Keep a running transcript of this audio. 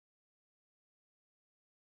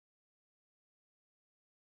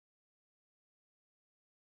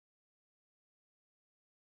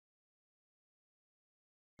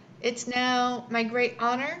It's now my great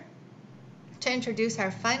honor to introduce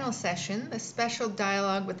our final session, the special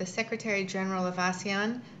dialogue with the Secretary General of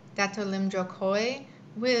ASEAN, Dato Lim Jock Hoi,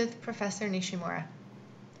 with Professor Nishimura.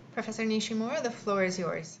 Professor Nishimura, the floor is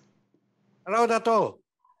yours. Hello, Dato.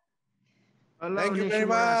 Hello, Thank you very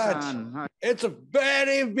much. Hi. It's a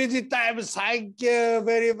very busy time. Thank you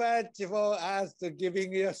very much for us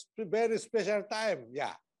giving us very special time.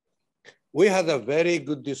 Yeah. We had a very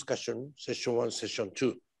good discussion, session 1, session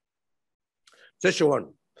 2. Session 1,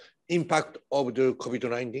 impact of the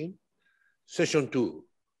COVID-19. Session 2,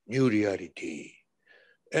 new reality.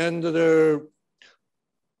 And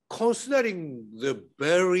considering the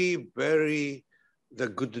very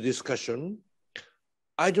good discussion,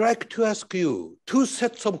 I'd like to ask you 2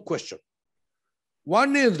 sets of questions.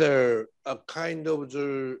 One is a kind of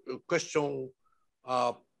the question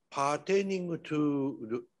pertaining to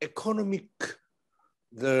the economic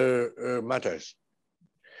matters.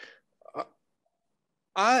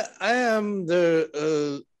 I am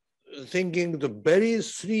thinking the very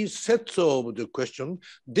 3 sets of the question.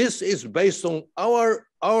 This is based on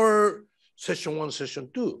our session 1, session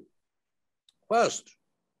 2. First,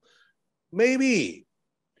 maybe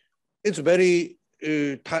it's very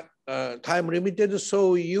time limited,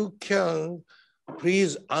 so you can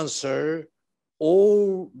please answer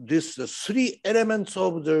all these 3 elements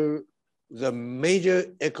of the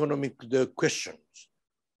major economic questions.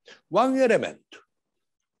 One element.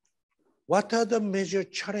 What are the major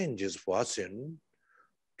challenges for ASEAN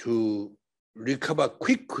to recover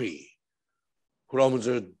quickly from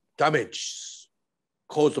the damage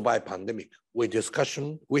caused by pandemic? We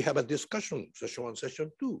have a discussion, session 1,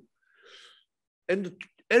 session 2. And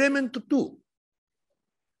element 2,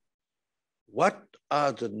 what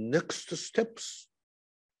are the next steps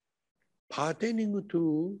pertaining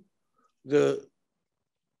to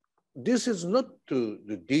this is not to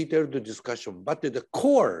the detailed discussion, but the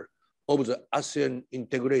core of the ASEAN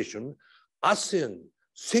integration, ASEAN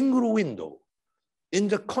single window, in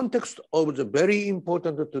the context of the very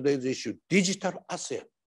important today's issue, digital ASEAN.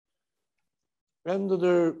 And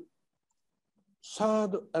the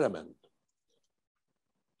 3rd element,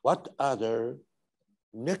 what are the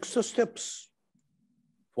next steps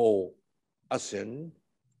for ASEAN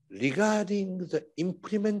regarding the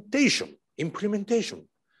implementation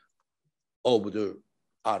of the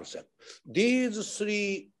RCEP? These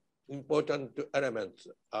 3 important elements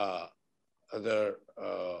are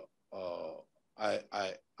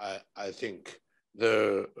I think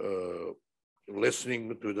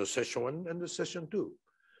listening to the session 1 and the session 2.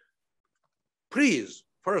 Please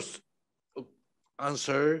first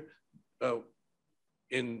answer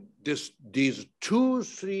in these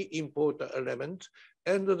 2-3 important elements,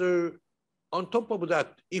 and on top of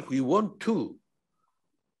that, if we want to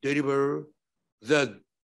deliver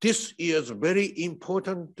this year's very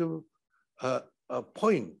important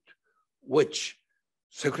point, which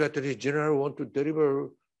Secretary General want to deliver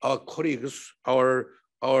our colleagues, our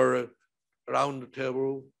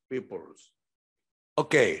roundtable peoples.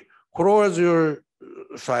 Okay, across your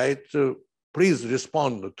side, please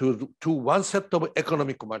respond to 1 set of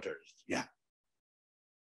economic matters. Yeah.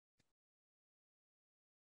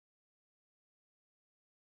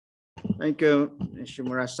 Thank you,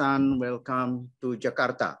 Nishimura-san. Welcome to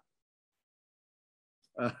Jakarta.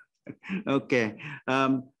 Okay.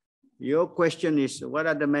 Your question is, what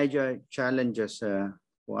are the major challenges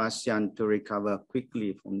for ASEAN to recover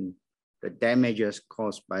quickly from the damages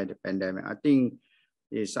caused by the pandemic? I think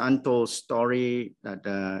it's untold story that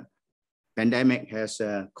the pandemic has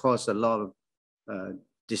caused a lot of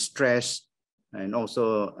distress and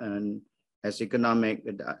also has economic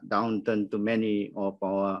downturn to many of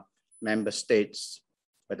our member states.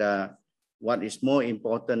 But what is more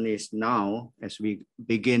important is now, as we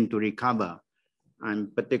begin to recover, I'm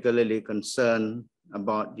particularly concerned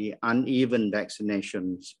about the uneven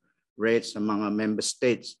vaccinations rates among our member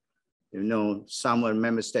states. You know, some of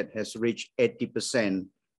member states has reached 80%.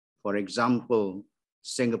 For example,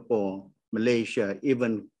 Singapore, Malaysia,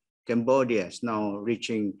 even Cambodia is now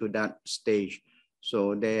reaching to that stage.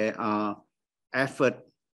 So there are efforts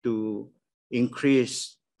to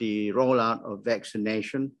increase the rollout of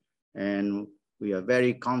vaccination, and we are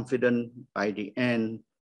very confident by the end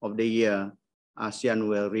of the year, ASEAN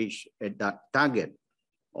will reach that target.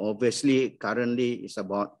 Obviously, currently it's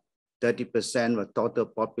about 30% of total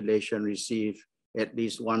population receive at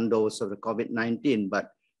least 1 dose of the COVID-19, but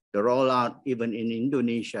the rollout even in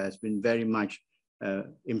Indonesia has been very much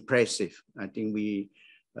impressive. I think we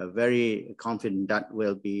are very confident that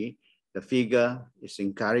will be. The figure is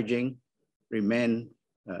encouraging, remain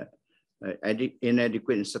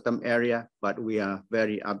inadequate in certain area, but we are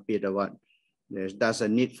very upbeat about there's a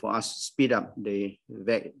need for us to speed up the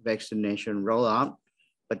vaccination rollout,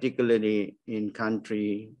 particularly in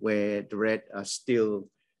countries where the rate are still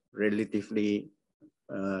relatively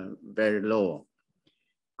very low.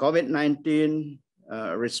 COVID-19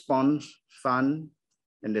 response fund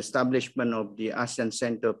and the establishment of the ASEAN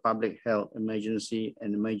Center of Public Health Emergency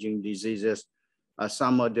and Emerging Diseases are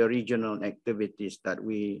some of the regional activities that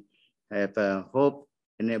we have hope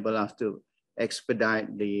enable us to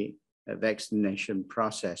expedite the vaccination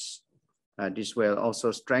process. This will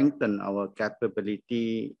also strengthen our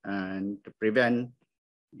capability and to prevent,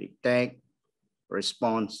 detect,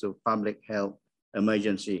 response to public health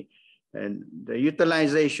emergency. And the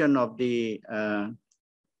utilization of the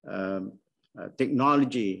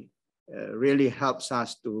technology really helps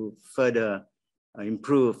us to further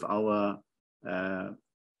improve our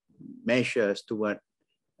measures toward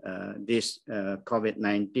this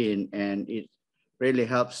COVID-19, and it really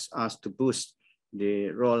helps us to boost the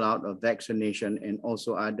rollout of vaccination and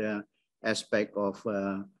also other aspect of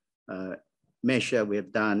measure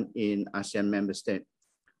we've done in ASEAN member state.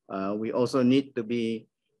 We also need to be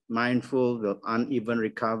mindful of uneven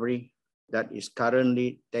recovery that is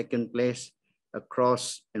currently taking place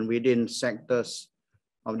across and within sectors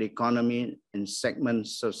of the economy and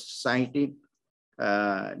segments of society.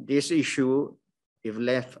 This issue, if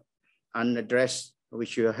left unaddressed,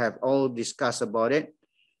 which you have all discussed about it,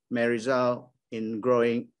 may result in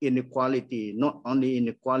growing inequality, not only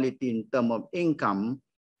inequality in terms of income,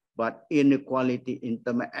 but inequality in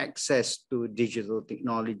terms of access to digital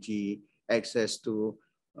technology, access to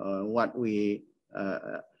what we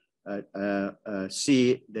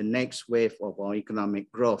see the next wave of our economic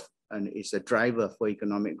growth, and it's a driver for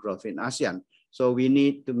economic growth in ASEAN. So we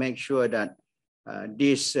need to make sure that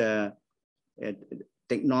this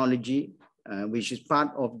technology, which is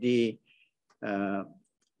part of the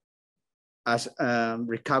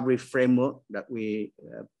recovery framework that we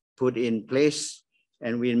put in place,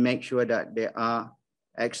 and we make sure that they are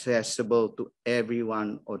accessible to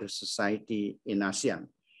everyone or the society in ASEAN.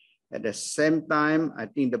 At the same time, I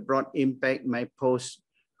think the broad impact might pose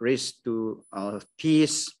risk to our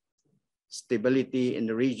peace, stability in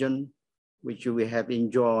the region, which we have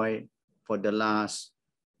enjoyed for the last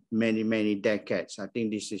many decades. I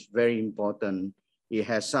think this is very important. It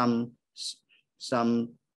has some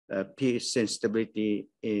peace and stability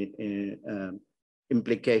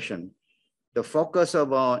implication. The focus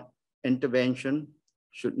of our intervention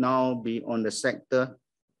should now be on the sector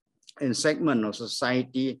and segment of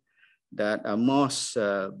society that are most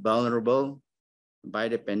vulnerable by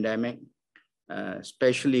the pandemic,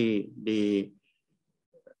 especially the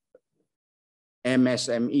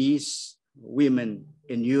MSMEs, women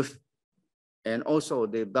and youth, and also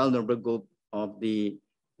the vulnerable group of the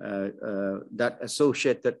that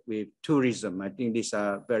associated with tourism. I think these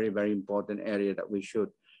are very important areas that we should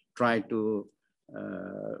try to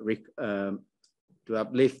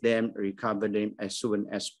uplift them, recover them as soon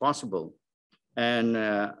as possible. And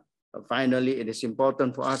finally, it is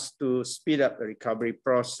important for us to speed up the recovery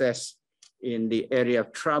process in the area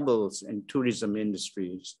of travels and tourism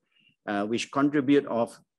industries, which contribute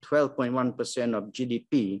of 12.1% of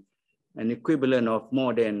GDP, an equivalent of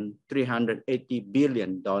more than $380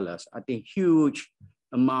 billion. I think huge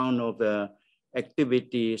amount of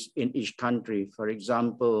activities in each country. For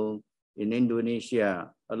example, in Indonesia,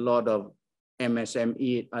 a lot of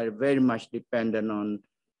MSME are very much dependent on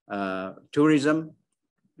tourism.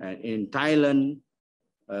 In Thailand,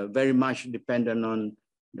 very much dependent on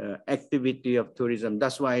the activity of tourism.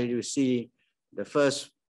 That's why you see the first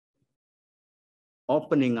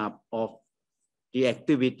opening up of the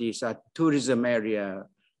activities at tourism area.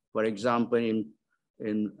 For example, in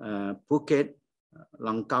Phuket,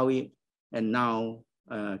 Langkawi, and now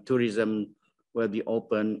tourism will be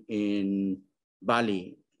open in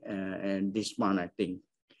Bali and this month, I think.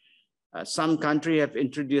 Some countries have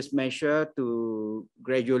introduced measures to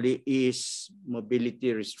gradually ease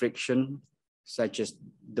mobility restriction, such as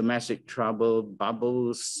domestic travel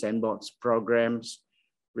bubbles, sandbox programs.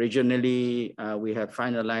 Regionally, we have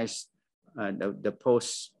finalized the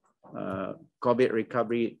post-COVID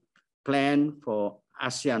recovery plan for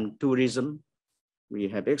ASEAN tourism. We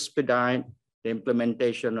have expedited the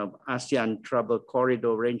implementation of ASEAN Travel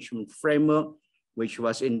Corridor Arrangement Framework, which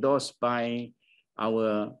was endorsed by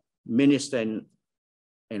our minister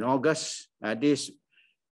in August. This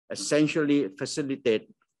essentially facilitate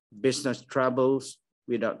business travels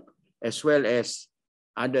without, as well as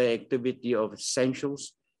other activity of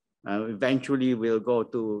essentials. Eventually we'll go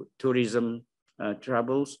to tourism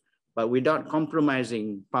travels, but without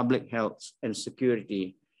compromising public health and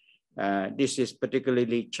security. This is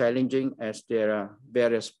particularly challenging as there are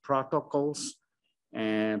various protocols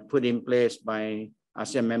put in place by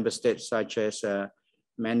ASEAN member states, such as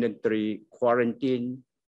mandatory quarantine,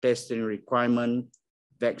 testing requirement,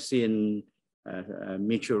 vaccine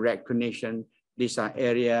mutual recognition. These are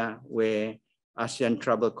areas where ASEAN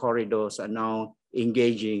travel corridors are now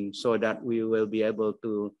engaging so that we will be able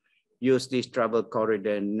to use this travel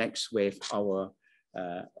corridor next wave our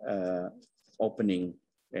opening.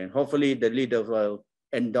 And hopefully the leader will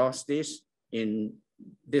endorse this in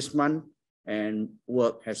this month, and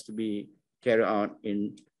work has to be carried out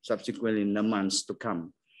in subsequently in the months to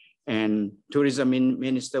come. And tourism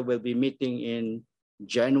minister will be meeting in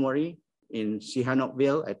January in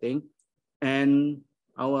Sihanoukville, I think. And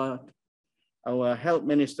our health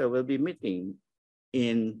minister will be meeting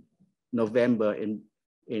in November in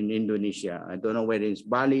Indonesia. I don't know whether it's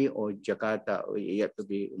Bali or Jakarta or yet to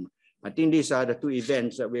be. I think these are the two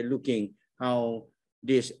events that we're looking how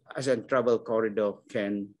this ASEAN travel corridor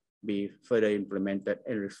can be further implemented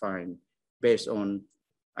and refined based on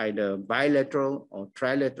either bilateral or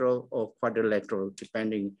trilateral or quadrilateral,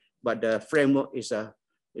 depending. But the framework is a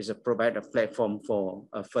provide a platform for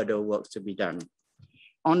further work to be done.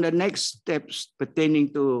 On the next steps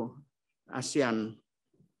pertaining to ASEAN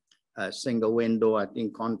single window, I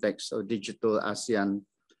think context of digital ASEAN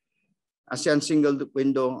single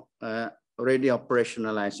window already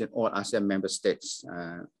operationalized in all ASEAN member states.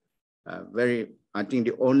 I think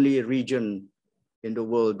the only region in the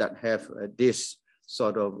world that have this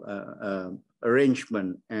sort of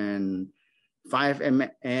arrangement, and 5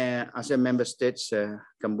 ASEAN member states,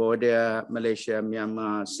 Cambodia, Malaysia,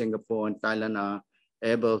 Myanmar, Singapore, and Thailand are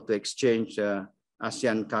able to exchange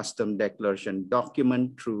ASEAN custom declaration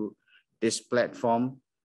document through this platform,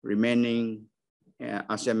 remaining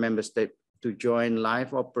ASEAN member state to join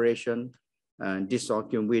live operation this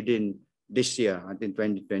document within this year, I think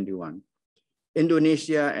 2021.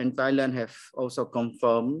 Indonesia and Thailand have also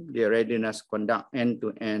confirmed their readiness to conduct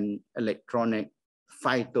end-to-end electronic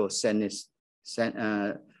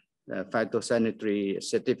phytosanitary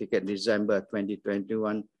certificate December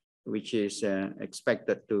 2021, which is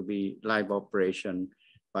expected to be live operation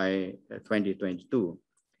by 2022.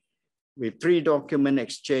 With 3 document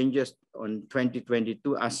exchanges on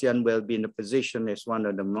 2022, ASEAN will be in a position as one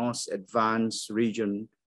of the most advanced region,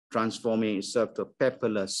 transforming itself to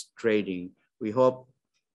paperless trading. We hope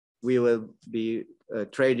we will be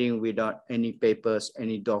trading without any papers,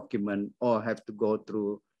 any document, or have to go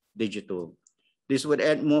through digital. This would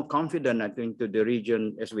add more confidence, I think, to the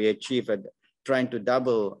region as we achieve trying to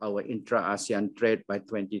double our intra-ASEAN trade by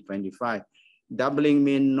 2025. Doubling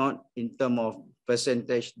mean not in terms of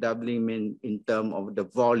percentage, doubling mean in terms of the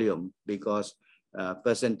volume, because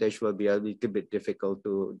percentage will be a little bit difficult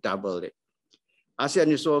to double it.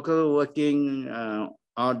 ASEAN is also working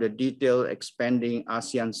out the detail expanding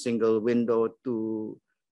ASEAN single window to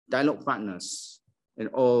dialogue partners in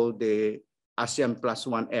all the ASEAN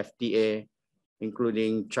 +1 FTA,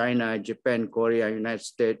 including China, Japan, Korea, United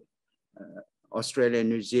States, Australia,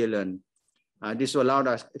 New Zealand. This will allow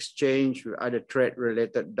us exchange with other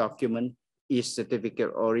trade-related document, certificate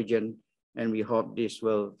of origin, and we hope this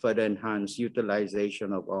will further enhance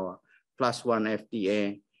utilization of our +1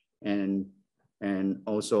 FTA and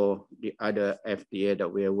also the other FTA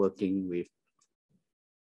that we are working with.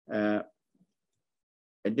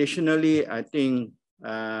 Additionally, I think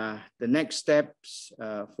the next steps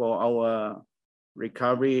for our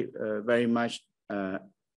recovery very much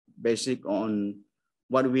basic on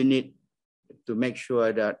what we need to make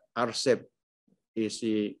sure that RCEP is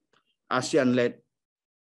the ASEAN-led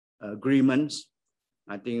agreements.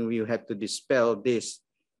 I think we have to dispel this.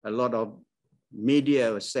 A lot of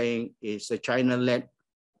media was saying it's a China-led.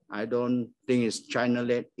 I don't think it's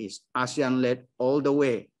China-led, it's ASEAN-led all the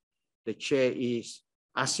way. The chair is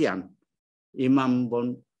ASEAN, Imam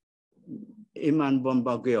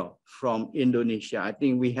Bonbagio from Indonesia. I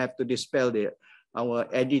think we have to dispel it. Our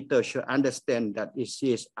editor should understand that this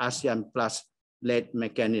is ASEAN plus led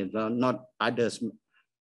mechanism, not others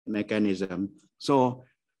mechanism. So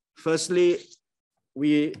firstly,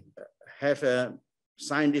 we have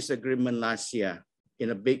signed this agreement last year in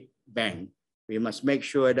a big bang. We must make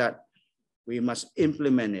sure that we must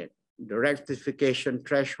implement it. The rectification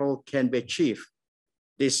threshold can be achieved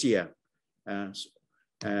this year and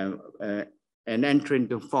enter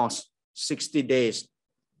into force 60 days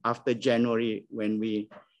after January when we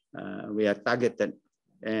are targeted.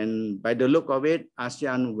 And by the look of it,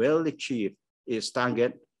 ASEAN will achieve its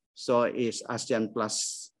target. So is ASEAN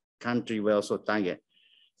plus country will also target.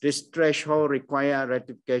 This threshold requires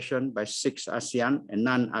ratification by 6 ASEAN and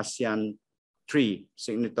non-ASEAN 3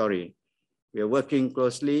 signatory. We are working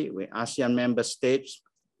closely with ASEAN member states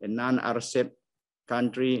and non-RCEP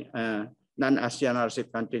country, non-ASEAN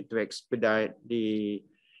RCEP country to expedite the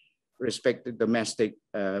respective domestic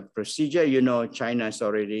procedure. You know, China is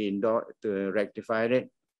already endorsed to rectify it.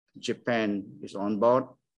 Japan is on board,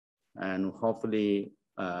 and hopefully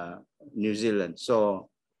New Zealand. So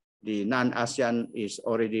the non-ASEAN is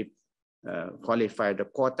already qualified the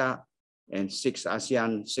quota, and 6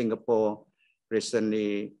 ASEAN, Singapore,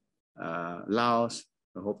 recently Laos,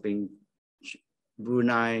 hoping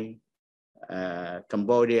Brunei,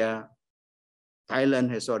 Cambodia, Thailand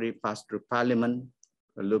has already passed through parliament,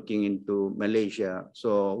 looking into Malaysia.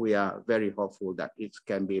 So we are very hopeful that it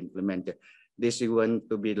can be implemented. This is going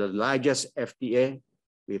to be the largest FTA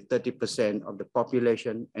with 30% of the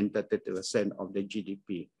population and 30% of the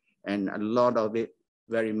GDP. And a lot of it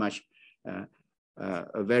very much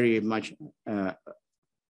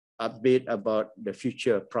upbeat about the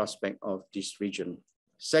future prospect of this region.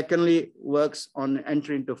 Secondly, works on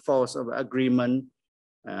entering into force of agreement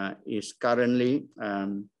is currently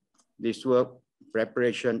this work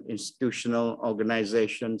preparation institutional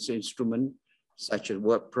organizations instrument such as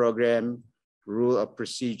work program, rule of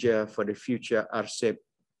procedure for the future RCEP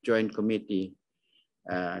joint committee.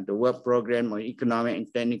 The work program on economic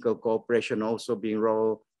and technical cooperation also be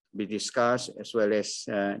discussed, as well as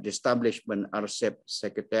the establishment RCEP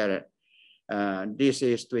secretariat. This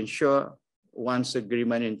is to ensure once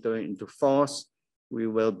agreement into force, we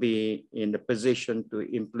will be in the position to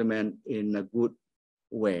implement in a good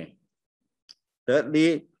way.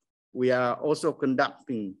 Thirdly, we are also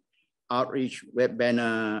conducting outreach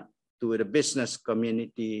webinar to the business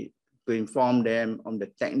community to inform them on the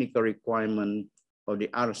technical requirement of the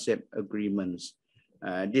RCEP agreements.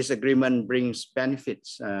 This agreement brings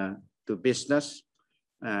benefits to business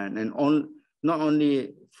and not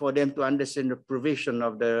only for them to understand the provision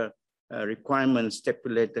of the requirements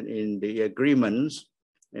stipulated in the agreements,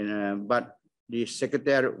 but the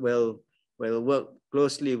Secretariat will work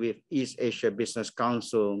closely with East Asia Business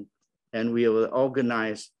Council, and we will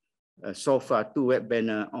organize so far 2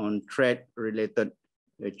 webinars on trade-related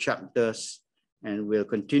chapters, and we'll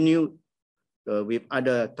continue with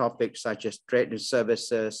other topics such as trade and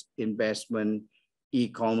services, investment,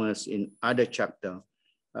 e-commerce in other chapters.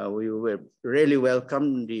 We will really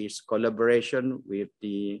welcome this collaboration with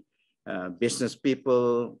the business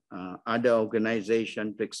people, other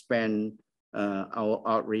organizations to expand our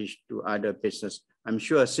outreach to other business. I'm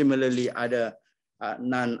sure similarly other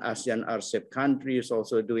non-ASEAN RCEP countries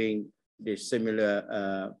also doing this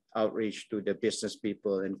similar outreach to the business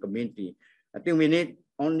people and community. I think we need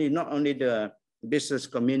not only the business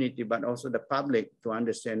community, but also the public to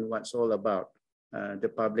understand what's all about. The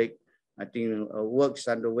public, I think, works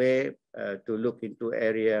underway to look into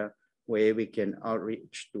area where we can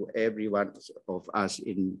outreach to every one of us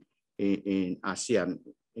in ASEAN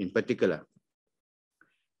in particular.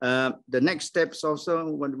 The next steps also,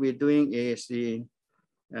 what we're doing is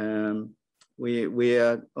we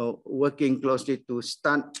are working closely to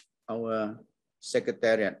start our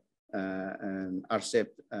secretariat, RCEP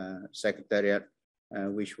secretariat,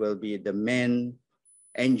 which will be the main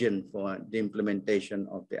engine for the implementation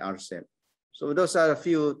of the RCEP. So those are a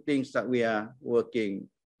few things that we are working,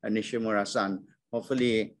 Nishimura-san.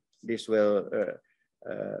 Hopefully this will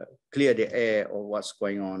clear the air of what's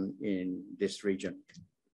going on in this region.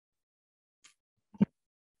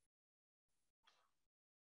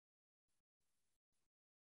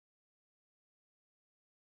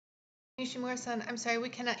 Nishimura-san, I'm sorry, we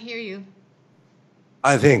cannot hear you.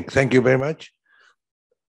 Thank you very much.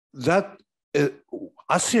 That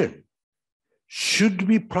ASEAN should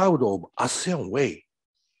be proud of ASEAN way.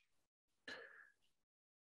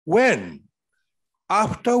 When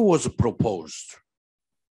after was proposed,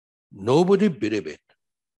 nobody believed it,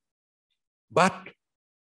 but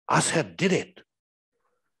ASEAN did it.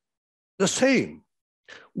 The same,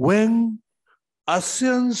 when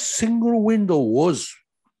ASEAN single window was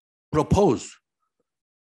proposed,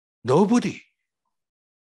 nobody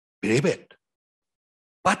believed it,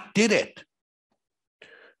 but did it.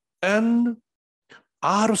 And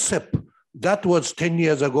RCEP, that was 10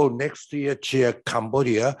 years ago, next year, Chair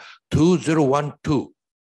Cambodia, 2012.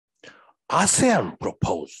 ASEAN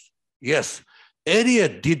proposed. Yes, ERIA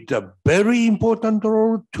did a very important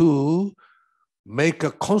role to make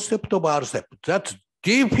a concept of RCEP. That's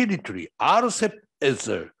definitely, RCEP is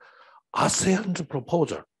ASEAN's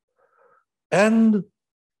proposal. And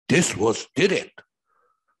this did it.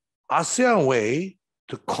 ASEAN way,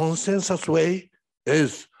 the consensus way,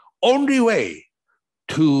 is only way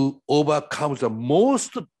to overcome the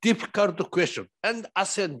most difficult question, and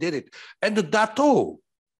ASEAN did it. And Dato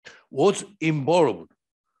was involved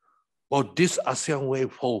for this ASEAN way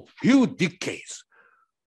for a few decades.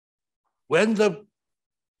 When the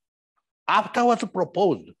afterwards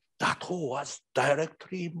proposed, Dato was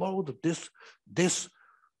directly involved in this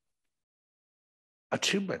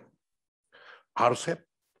achievement. RCEP,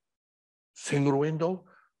 single window,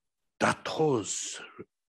 Dato's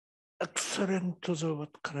excellent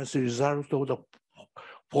result of the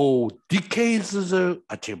for decades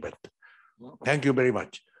achievement. Thank you very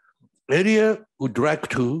much. ERIA would like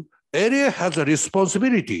to, ERIA has a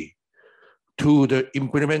responsibility to the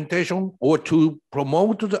implementation or to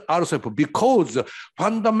promote the RCEP because the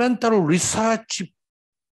fundamental research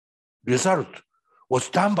result was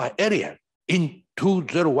done by ERIA in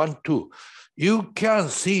 2012. You can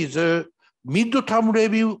see the mid-term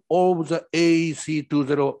review of the AEC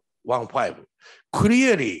 2015.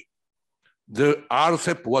 Clearly, the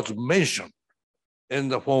RCEP was mentioned in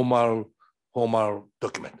the formal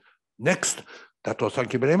document. Next, Dato,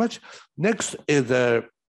 thank you very much. Next is a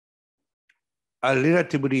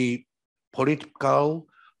relatively political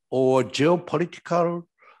or geopolitical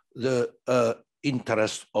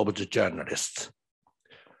interest of the journalists.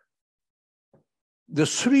 The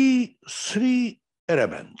three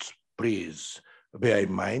elements, please bear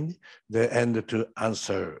in mind, and to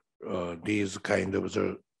answer these kind of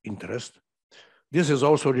the interest. This is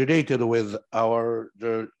also related with our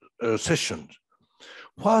sessions.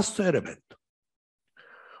 First element,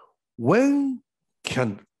 when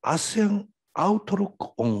can ASEAN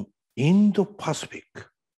outlook on Indo-Pacific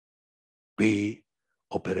be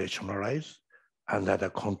operationalized under the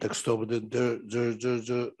context of the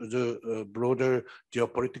broader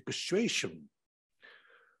geopolitical situation?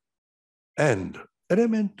 And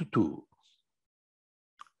element two,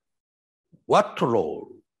 what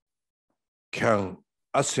role can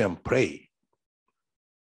ASEAN play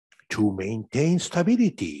to maintain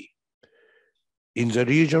stability in the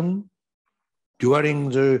region during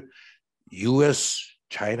the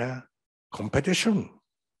US-China competition?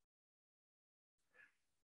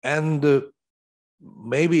 And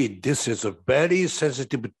maybe this is a very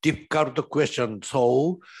sensitive, difficult question.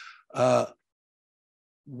 So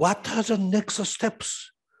what are the next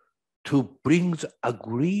steps to bring the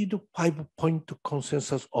agreed 5-point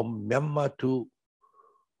consensus on Myanmar to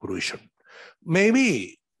fruition?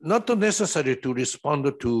 Maybe not necessary to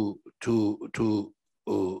respond to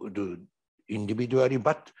individually,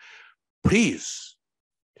 but please,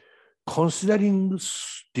 considering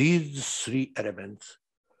these three elements,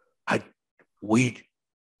 we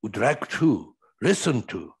would like to listen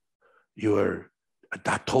to your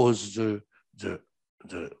Dato's the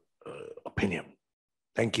opinion.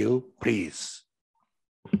 Thank you, please.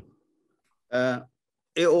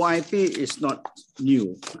 AOIP is not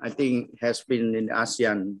new. I think has been in the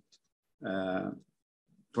ASEAN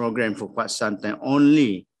program for quite some time,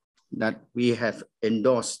 only that we have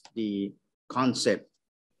endorsed the concept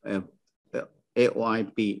of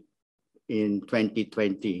AOIP in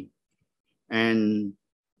 2020. And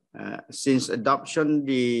since adoption,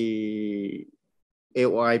 the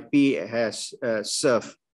AOIP has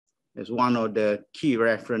served as one of the key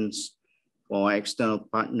reference for our external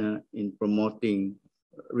partner in promoting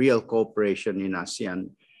real cooperation in ASEAN.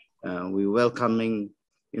 We're welcoming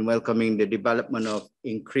the development of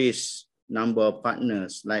increased number of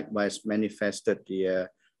partners, likewise manifested the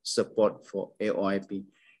support for AOIP.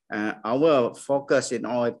 Our focus in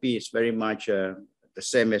AOIP is very much the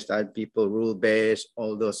same as that people, rule-based,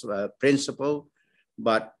 all those principles,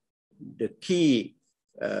 but the key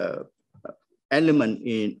element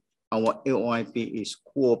in our AOIP is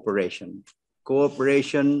cooperation.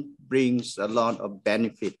 Cooperation brings a lot of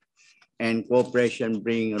benefit, and cooperation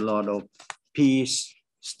brings a lot of peace,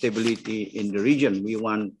 stability in the region. We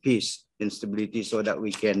want peace and stability so that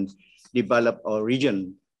we can develop our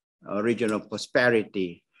region of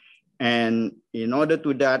prosperity. And in order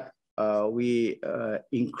to that, we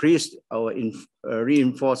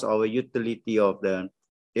reinforce our utility of the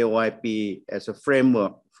AOIP as a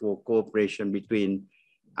framework for cooperation between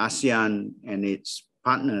ASEAN and its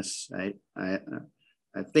partners.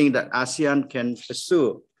 I think that ASEAN can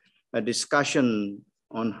pursue a discussion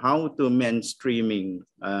on how to mainstreaming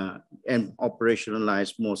and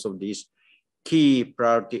operationalize most of these key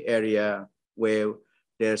priority area where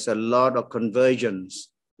there's a lot of convergence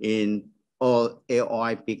in all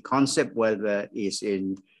AOIP concept, whether it's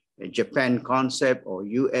in Japan concept or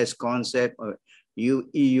US concept or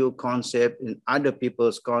EU concept and other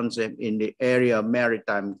people's concept in the area of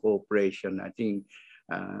maritime cooperation. I think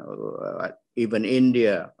even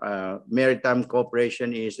India. Maritime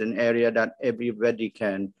cooperation is an area that everybody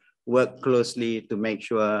can work closely to make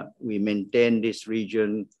sure we maintain this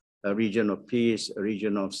region, a region of peace, a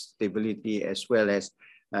region of stability, as well as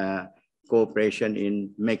cooperation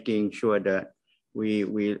in making sure that we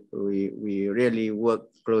really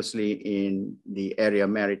work closely in the area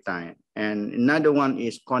maritime. And another one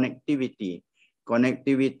is connectivity.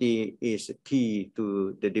 Connectivity is key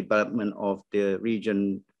to the development of the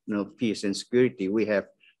regional peace and security. We have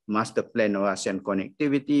master plan of ASEAN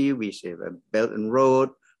connectivity, we have a Belt and Road,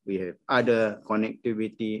 we have other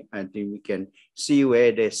connectivity. I think we can see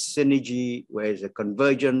where there's synergy, where there's a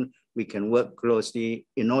convergence. We can work closely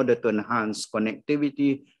in order to enhance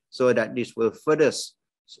connectivity so that this will further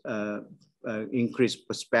increase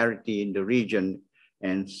prosperity in the region.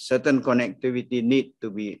 And certain connectivity need to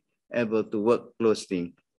be able to work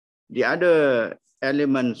closely. The other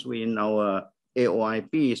elements within our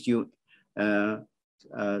AOIP is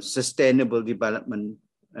sustainable development,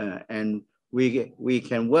 and we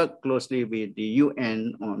can work closely with the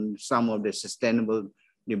UN on some of the sustainable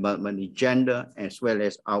development agenda, as well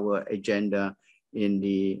as our agenda in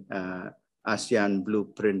the ASEAN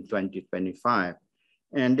Blueprint 2025.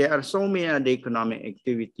 And there are so many other economic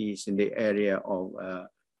activities in the area of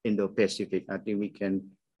Indo-Pacific. I think we can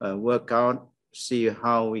work out, see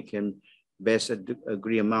how we can best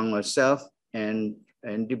agree among ourselves and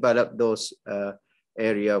develop those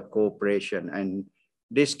area of cooperation. And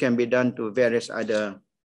this can be done to various other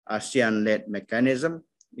ASEAN-led mechanisms,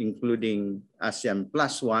 including ASEAN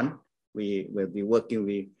 +1. We will be working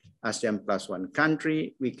with ASEAN +1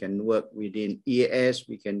 country. We can work within EAS.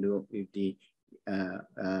 We can do with the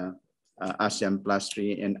ASEAN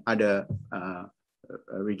 +3 and other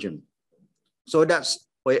region. So that's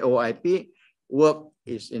AOIP. Work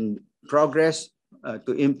is in progress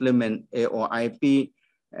to implement AOIP,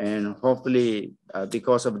 and hopefully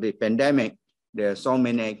because of the pandemic, there are so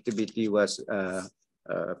many activity was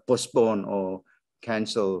postponed or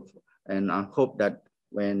canceled. And I hope that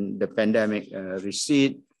when the pandemic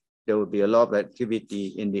recedes, there will be a lot of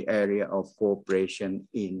activity in the area of cooperation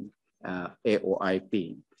in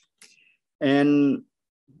AOIP. And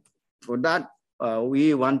for that,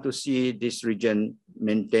 we want to see this region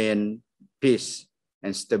maintain peace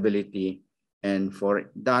and stability. And for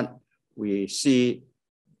that, we see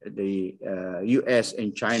the US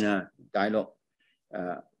and China dialogue,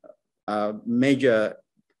 a major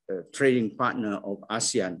trading partner of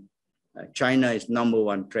ASEAN. China is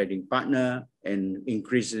 #1 trading partner and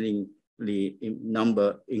increasingly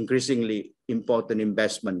important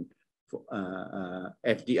investment for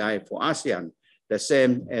FDI for ASEAN. The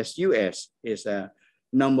same as US is a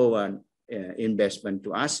 #1 investment to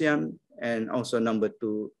ASEAN and also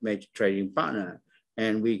 #2 major trading partner.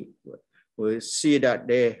 And we will see that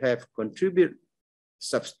they have contributed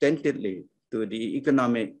substantially to the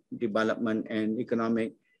economic development and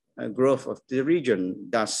economic growth of the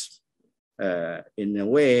region, thus in a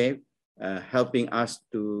way helping us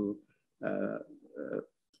to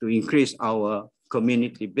increase our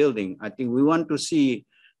community building. I think we want to see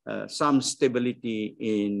some stability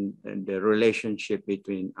in the relationship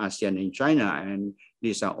between ASEAN and China, and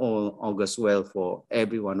these are all augurs well for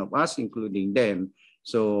every one of us, including them.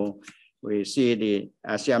 So we see the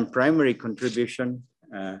ASEAN primary contribution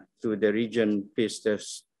to the region peace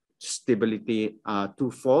stability are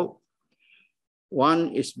twofold.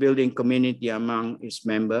 One is building community among its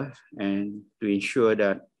members and to ensure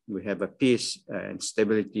that we have a peace and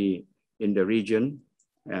stability in the region.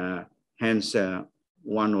 Hence,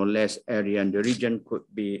 one or less area in the region could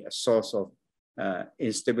be a source of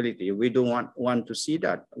instability. We don't want to see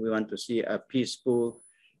that. We want to see a peaceful,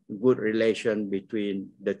 good relation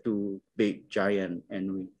between the two big giants,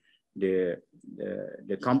 and the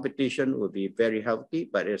competition will be very healthy,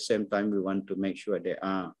 but at the same time, we want to make sure they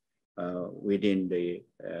are within the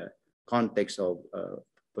context of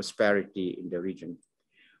prosperity in the region.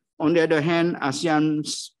 On the other hand, ASEAN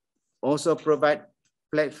also provide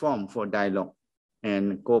platform for dialogue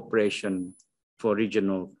and cooperation for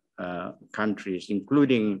regional countries,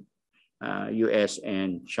 including US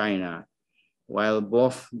and China. While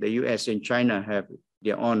both the US and China have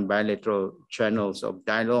their own bilateral channels of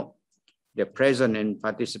dialogue, their presence and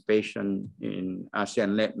participation in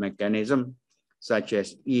ASEAN-led mechanism, such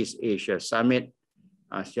as East Asia Summit,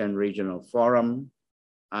 ASEAN Regional Forum,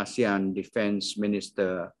 ASEAN Defense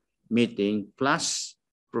Minister Meeting, plus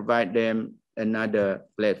provide them another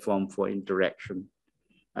platform for interaction,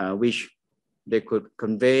 which they could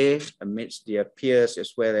convey amidst their peers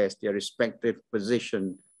as well as their respective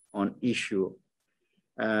position on issue.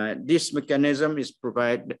 This mechanism is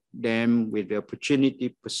provide them with the opportunity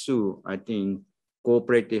to pursue, I think,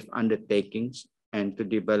 cooperative undertakings and to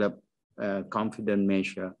develop confident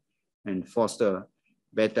measure and foster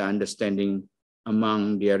better understanding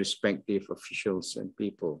among their respective officials and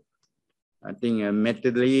people. I think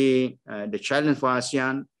methodically, the challenge for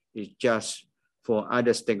ASEAN is just for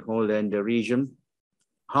other stakeholders in the region,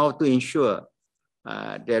 how to ensure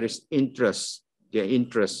there is interest, their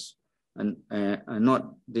interests, and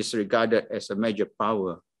not disregarded as a major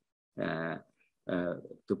power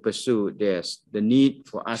to pursue this. The need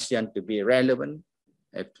for ASEAN to be relevant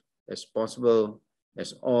as possible,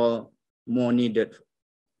 as all more needed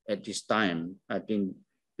at this time. I think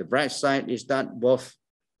the bright side is that both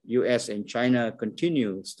US and China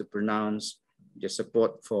continues to pronounce the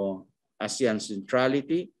support for ASEAN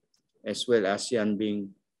centrality, as well as ASEAN being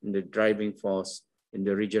the driving force in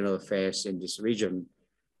the regional affairs in this region.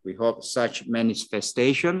 We hope such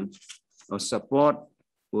manifestation of support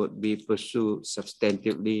would be pursued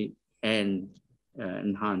substantively and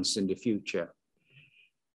enhanced in the future.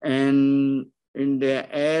 And in the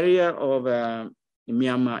area of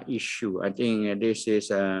Myanmar issue, I think this is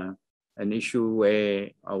an issue where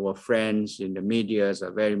our friends in the media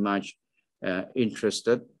are very much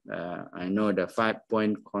interested. I know the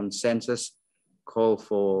 5-point consensus call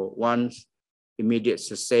for one's immediate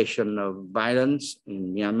cessation of violence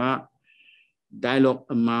in Myanmar, dialogue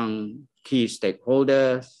among key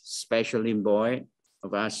stakeholders, special envoy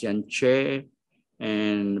of ASEAN chair,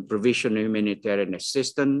 and provision of humanitarian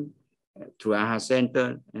assistance through AHA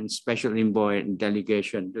Center, and special envoy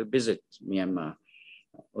delegation to visit Myanmar.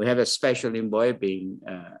 We have a special envoy being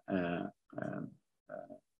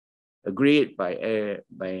agreed by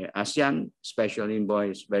ASEAN. Special envoy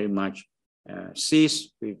is very much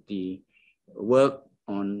seized with the work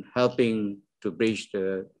on helping to bridge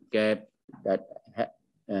the gap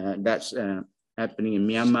that's happening in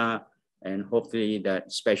Myanmar, and hopefully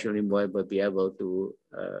that special envoy will be able to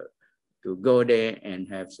go there and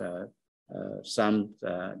have some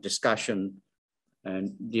discussion.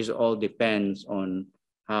 And this all depends on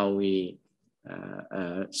how we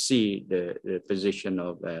see the position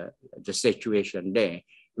of the situation there.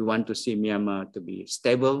 We want to see Myanmar to be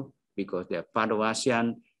stable because they are part of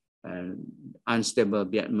ASEAN, and unstable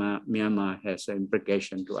Myanmar has an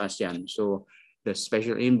implication to ASEAN. So the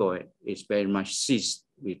special envoy is very much seized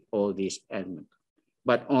with all these elements.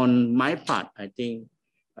 But on my part, I think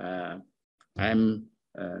I'm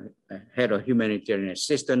head of humanitarian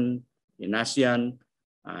assistance in ASEAN.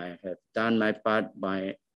 I have done my part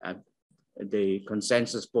by the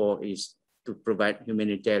consensus for is to provide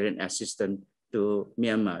humanitarian assistance to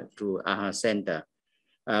Myanmar through AHA Center.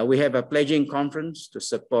 We have a pledging conference to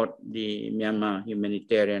support the Myanmar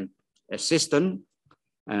humanitarian assistance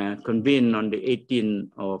convened on the 18th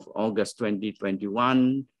of August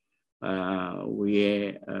 2021.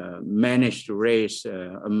 We managed to raise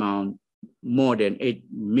amount more than $8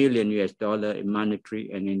 million in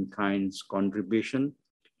monetary and in-kind contribution,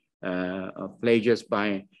 pledges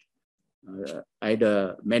by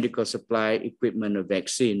either medical supply, equipment, or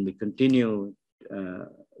vaccine. We continue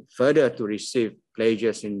further to receive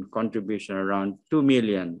pledges in contribution around 2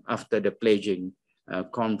 million after the pledging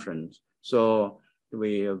conference. So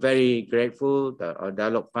we are very grateful that our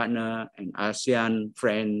dialogue partner and ASEAN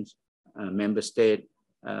friends, member state,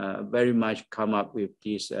 very much come up with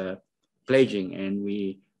this pledging, and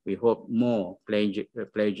we hope more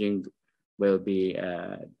pledging will be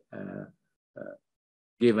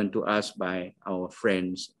given to us by our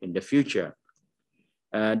friends in the future.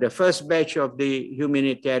 The first batch of the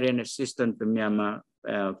humanitarian assistance to Myanmar,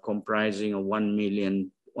 comprising of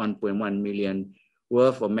 1.1 million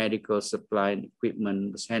worth of medical supply and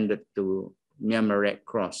equipment, was handed to Myanmar Red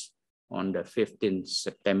Cross on the 15th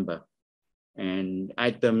September. And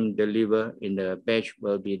item delivered in the batch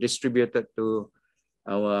will be distributed to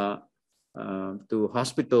our to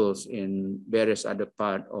hospitals in various other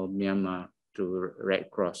parts of Myanmar through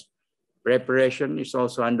Red Cross. Preparation is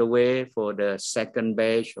also underway for the second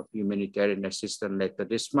batch of humanitarian assistance later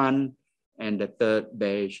this month, and the third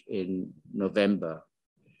batch in November.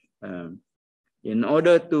 In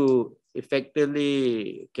order to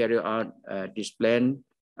effectively carry out this plan,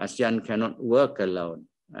 ASEAN cannot work alone.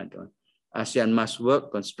 ASEAN must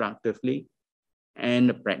work constructively and in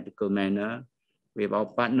a practical manner with our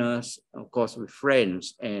partners, of course, with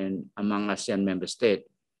friends and among ASEAN member states.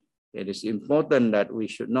 It is important that we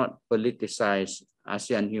should not politicize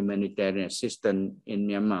ASEAN humanitarian assistance in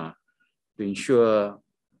Myanmar to ensure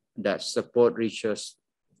that support reaches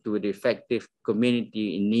to the effective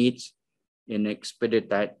community in needs in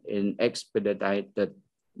expedited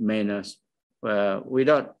manners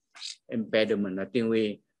without impediment. I think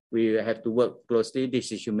we have to work closely.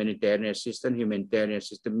 This is humanitarian assistance. Humanitarian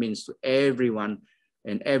assistance means to everyone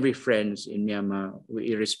and every friends in Myanmar,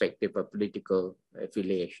 irrespective of political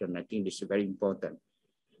affiliation. I think this is very important.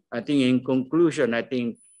 I think in conclusion, I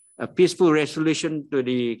think a peaceful resolution to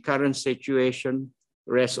the current situation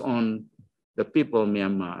rests on the people of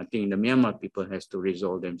Myanmar. I think the Myanmar people has to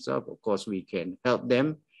resolve themselves. Of course, we can help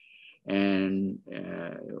them, and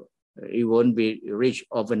it won't be reached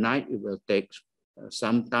overnight. It will take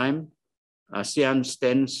some time. ASEAN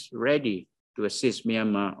stands ready to assist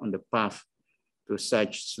Myanmar on the path to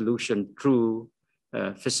such solution through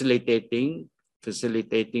facilitating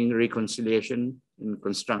reconciliation and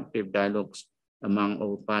constructive dialogues among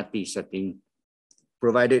all parties. I think,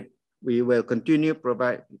 provided we will continue to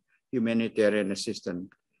provide humanitarian assistance.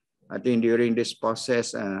 I think during this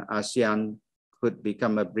process, ASEAN could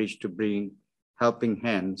become a bridge to bring helping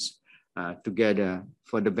hands together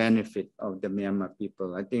for the benefit of the Myanmar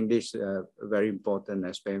people. I think this is a very important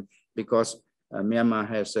aspect because Myanmar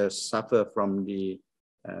has suffered from the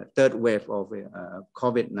third wave of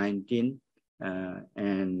COVID-19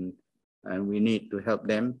 and we need to help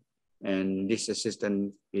them. And this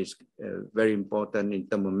assistance is very important in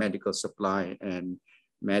terms of medical supply and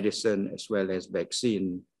medicine as well as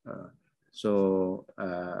vaccine. So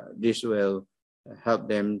this will help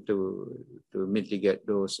them to mitigate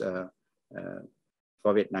those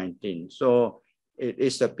COVID-19. So it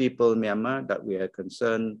is the people of Myanmar that we are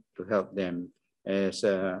concerned to help them. As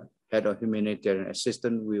head of humanitarian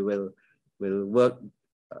assistance, we will work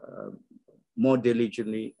more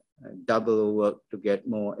diligently, double work to get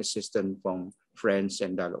more assistance from friends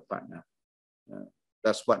and dialogue partners.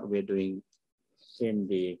 That's what we're doing in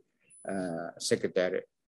the Secretariat.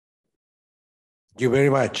 Thank you very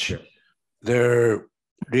much. They're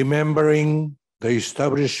remembering the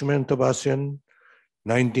establishment of ASEAN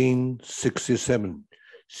 1967.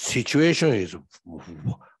 Situation is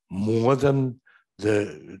more than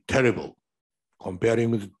terrible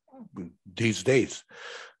comparing with these days.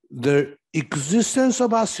 The existence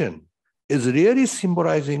of ASEAN is really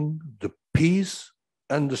symbolizing the peace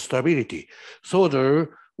and the stability. So the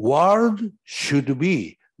world should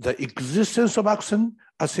be the existence of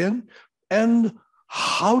ASEAN and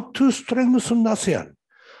how to strengthen ASEAN.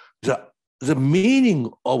 The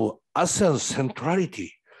meaning of ASEAN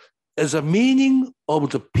centrality is a meaning of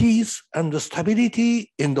the peace and the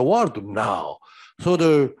stability in the world now. So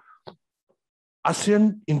the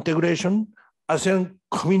ASEAN integration, ASEAN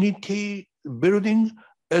community building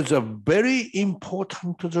is a very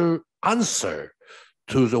important answer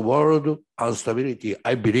to the world instability.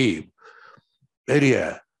 I believe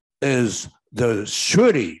ERIA is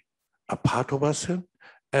surely a part of ASEAN,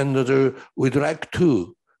 and we'd like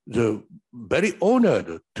to very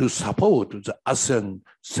honored to support the ASEAN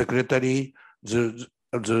Secretary, the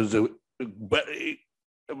very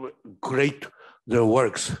great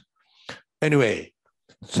works. Anyway,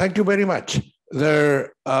 thank you very much.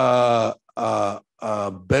 There a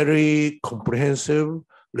very comprehensive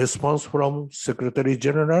response from Secretary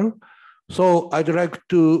General. So I'd like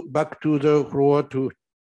to back to the floor to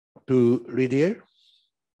Lydia.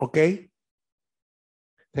 Okay.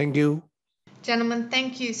 Thank you. Gentlemen,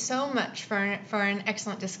 thank you so much for an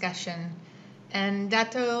excellent discussion. And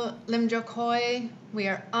Dato Lim Jock Hoi, we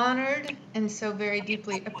are honored and so very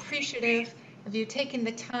deeply appreciative of you taking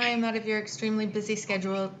the time out of your extremely busy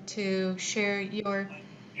schedule to share your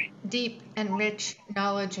deep and rich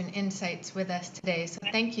knowledge and insights with us today. So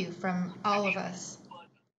thank you from all of us.